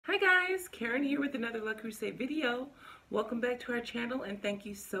guys, Karen here with another La Creuset video. Welcome back to our channel and thank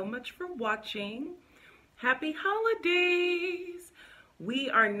you so much for watching. Happy holidays! We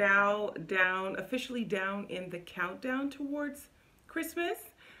are now officially down in the countdown towards Christmas.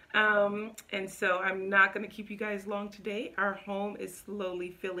 And so I'm not going to keep you guys long today. Our home is slowly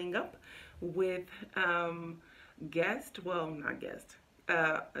filling up with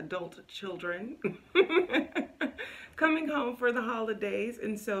adult children coming home for the holidays.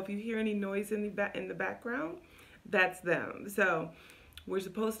 And so if you hear any noise in the background, that's them. So we're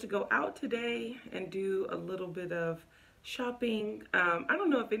supposed to go out today and do a little bit of shopping. I don't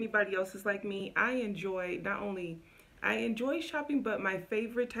know if anybody else is like me. I enjoy shopping, but my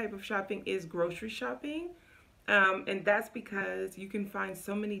favorite type of shopping is grocery shopping. And that's because you can find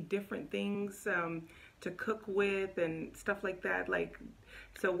so many different things to cook with and stuff like that.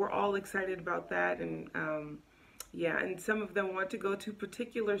 So we're all excited about that. And yeah, and some of them want to go to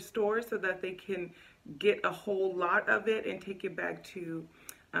particular stores so that they can get a whole lot of it and take it back to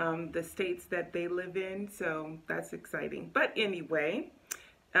the states that they live in. So that's exciting. But anyway,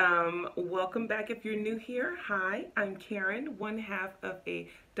 welcome back if you're new here. Hi, I'm Karen, one half of a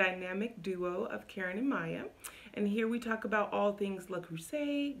dynamic duo of Karen and Maya. And here we talk about all things La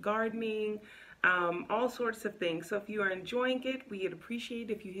Creuset, gardening, all sorts of things. So if you are enjoying it, we'd appreciate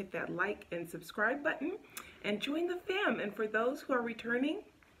if you hit that like and subscribe button and join the fam. And for those who are returning,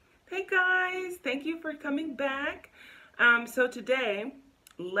 hey guys, thank you for coming back. So today,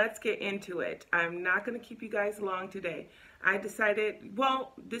 let's get into it. I'm not going to keep you guys long today. I decided,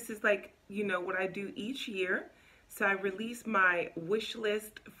 well, this is like, you know, what I do each year. So I released my wish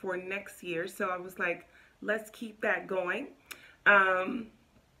list for next year. So I was like, let's keep that going.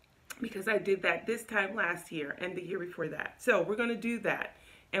 Because I did that this time last year and the year before that. So we're going to do that.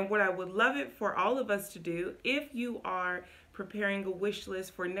 And what I would love it for all of us to do, if you are preparing a wish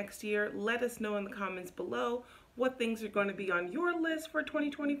list for next year, let us know in the comments below what things are going to be on your list for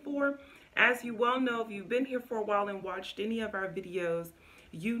 2024. As you well know, if you've been here for a while and watched any of our videos,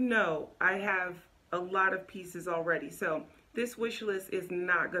 you know I have a lot of pieces already. So this wish list is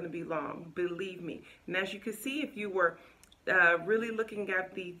not going to be long, believe me. And as you can see, if you were really looking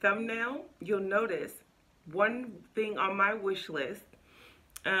at the thumbnail, you'll notice one thing on my wish list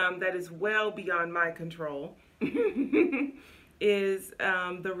that is well beyond my control is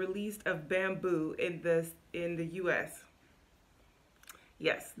the release of bamboo in the US.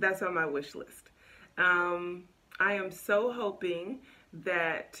 Yes, that's on my wish list. I am so hoping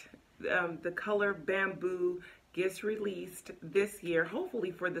that the color bamboo gets released this year,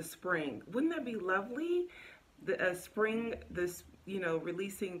 hopefully for the spring. Wouldn't that be lovely? The spring,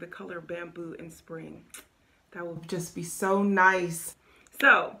 releasing the color bamboo in spring. That would just be so nice.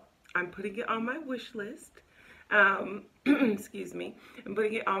 So I'm putting it on my wish list. Excuse me. I'm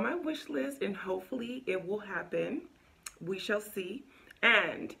putting it on my wish list and hopefully it will happen. We shall see.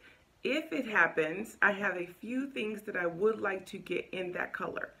 And if it happens, I have a few things that I would like to get in that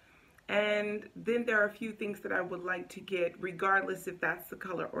color. And then there are a few things that I would like to get regardless if that's the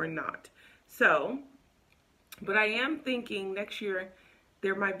color or not. So, but I am thinking next year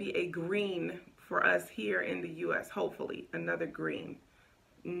there might be a green for us here in the US, hopefully, another green.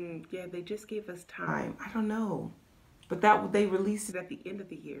 Yeah, they just gave us time. I don't know. But they released it at the end of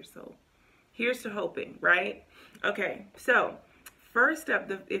the year, so here's to hoping, right? Okay, so first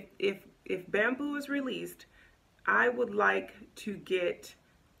up, if bamboo is released, I would like to get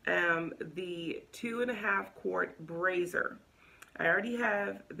the 2.5 quart brazier. I already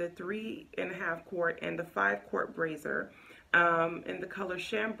have the 3.5 quart and the 5 quart brazier in the color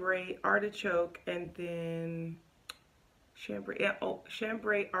chambray artichoke, and then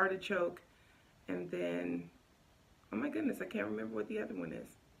chambray artichoke, and then, oh my goodness, I can't remember what the other one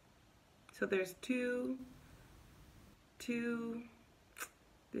is. So there's two,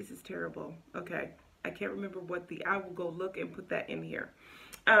 this is terrible. Okay, I can't remember I will go look and put that in here.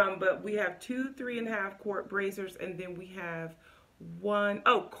 But we have 2 3.5 quart braziers, and then we have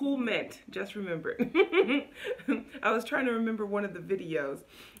cool mint, just remembered. I was trying to remember one of the videos.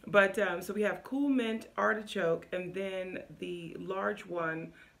 But so we have cool mint artichoke, and then the large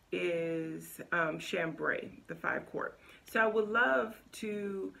one is chambray, the 5 quart. So I would love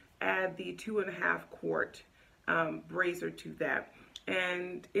to add the 2.5 quart brazier to that.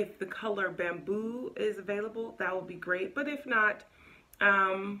 And if the color bamboo is available, that would be great. But if not,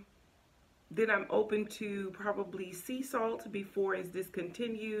 then I'm open to probably sea salt before it's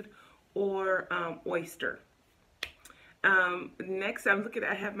discontinued, or oyster. Next,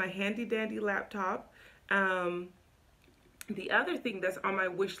 I have my handy dandy laptop. The other thing that's on my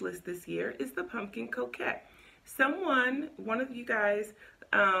wish list this year is the pumpkin coquette. One of you guys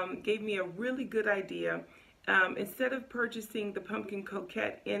gave me a really good idea. Instead of purchasing the pumpkin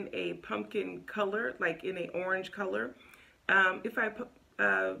coquette in a pumpkin color, like in a orange color, if I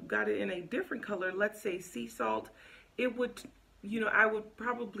got it in a different color, let's say sea salt, it would, I would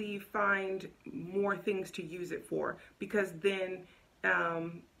probably find more things to use it for, because then,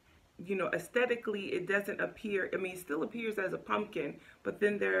 aesthetically it doesn't appear, I mean, it still appears as a pumpkin, but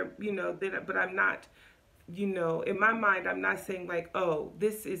then but I'm not, in my mind, I'm not saying like, oh,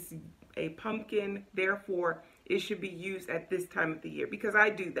 this is a pumpkin, therefore it should be used at this time of the year, because I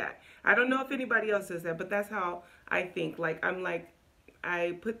do that. I don't know if anybody else does that, but that's how I think. Like,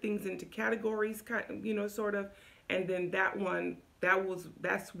 I put things into categories, sort of, and then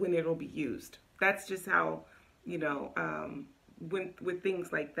that's when it'll be used. That's just how, with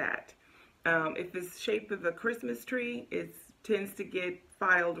things like that. If it's shaped of a Christmas tree, it tends to get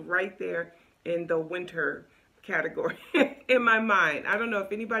filed right there in the winter category in my mind. I don't know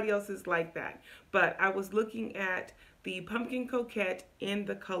if anybody else is like that, but I was looking at the pumpkin coquette in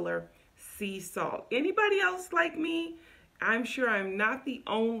the color sea salt. Anybody else like me? I'm sure I'm not the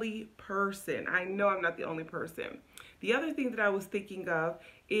only person. I know I'm not the only person. The other thing that I was thinking of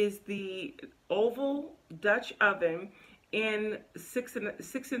is the oval Dutch oven in 6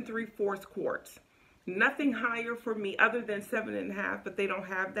 3/4 quarts. Nothing higher for me other than 7.5, but they don't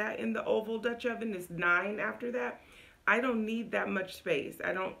have that in the oval Dutch oven. It's 9 after that. I don't need that much space.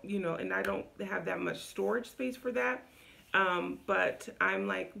 I don't, and I don't have that much storage space for that. But I'm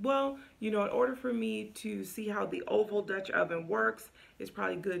like, well, in order for me to see how the oval Dutch oven works, it's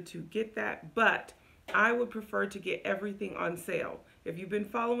probably good to get that. But I would prefer to get everything on sale. If you've been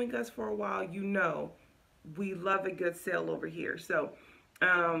following us for a while, we love a good sale over here. So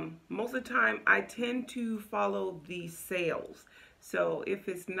most of the time I tend to follow the sales. So if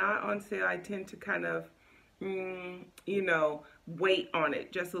it's not on sale, I tend to kind of, wait on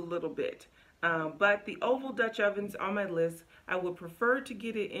it just a little bit. But the oval Dutch oven's on my list. I would prefer to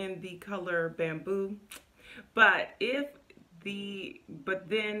get it in the color bamboo. But if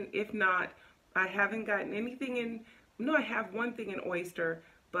not, I haven't gotten anything in, no, I have one thing in oyster,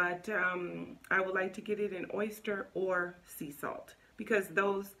 but I would like to get it in oyster or sea salt, because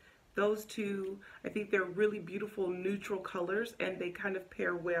those two, I think they're really beautiful neutral colors, and they kind of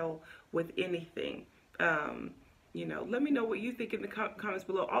pair well with anything. Let me know what you think in the comments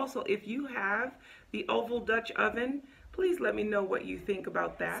below. Also, if you have the oval Dutch oven, please let me know what you think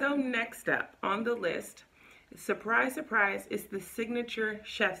about that. So next up on the list, surprise, surprise, is the signature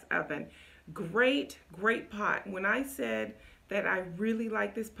chef's oven. Great, great pot. When I said that I really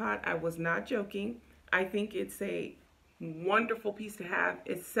like this pot, I was not joking. I think it's a wonderful piece to have.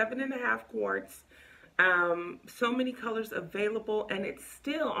 It's 7.5 quarts. So many colors available, and it's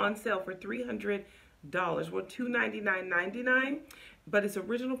still on sale for $300. Well, $299.99, but its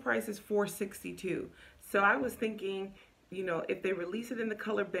original price is $462. So I was thinking, if they release it in the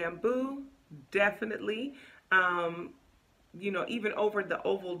color bamboo, definitely. Even over the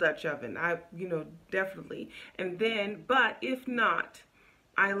oval Dutch oven, definitely. And then, but if not,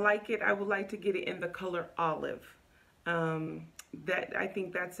 I like it. I would like to get it in the color olive. I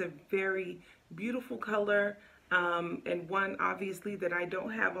think that's a very beautiful color. And one obviously that I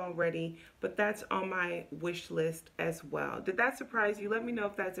don't have already, but that's on my wish list as well. Did that surprise you? Let me know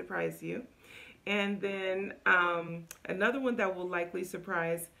if that surprised you. And then another one that will likely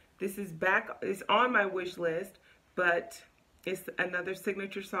surprise, this is on my wish list, but it's another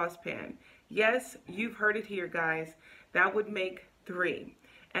signature saucepan. Yes, you've heard it here, guys. That would make 3.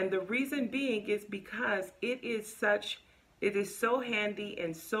 And the reason being is because it is so handy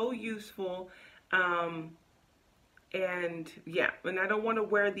and so useful. And yeah, and I don't want to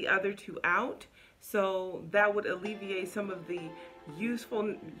wear the other 2 out, so that would alleviate some of the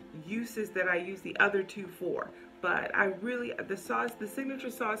useful uses that I use the other 2 for. But the signature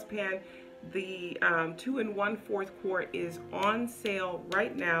saucepan, the 2 1/4 quart is on sale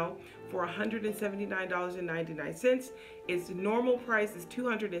right now for $179.99. Its normal price is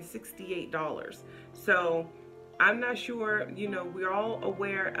 $268. So I'm not sure, we're all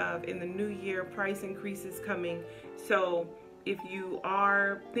aware of, in the new year, price increases coming. So if you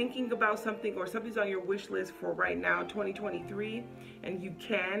are thinking about something, or something's on your wish list for right now, 2023, and you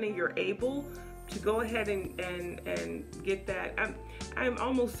can and you're able to go ahead and get that. I'm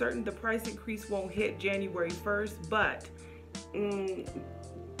almost certain the price increase won't hit January 1st, but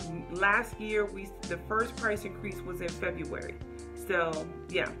last year the first price increase was in February. So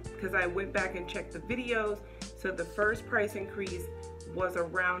yeah, because I went back and checked the videos. So the first price increase was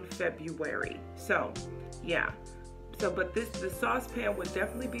around February. So yeah. So, but the saucepan would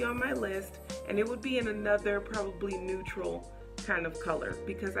definitely be on my list. and it would be in another probably neutral kind of color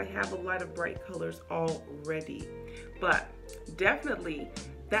because I have a lot of bright colors already. But definitely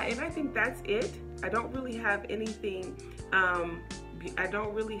that, and I think that's it. I don't really have anything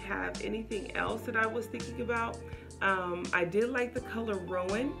else that I was thinking about. I did like the color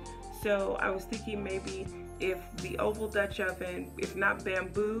Rowan, so I was thinking maybe if the oval Dutch oven, if not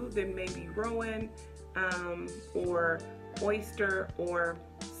bamboo, then maybe Rowan, or oyster, or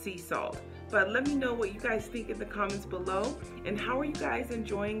sea salt. But let me know what you guys think in the comments below, and how are you guys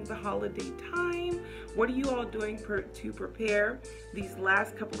enjoying the holiday time? What are you all doing to prepare these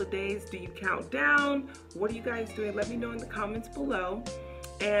last couple of days? Do you count down? What are you guys doing? Let me know in the comments below.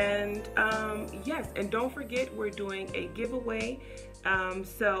 And yes, and don't forget, we're doing a giveaway.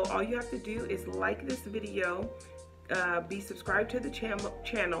 So all you have to do is like this video, be subscribed to the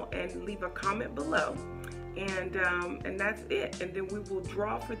channel, and leave a comment below. And that's it. And then we will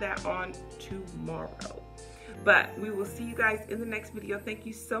draw for that on tomorrow. But we will see you guys in the next video. Thank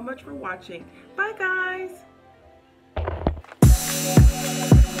you so much for watching. Bye, guys.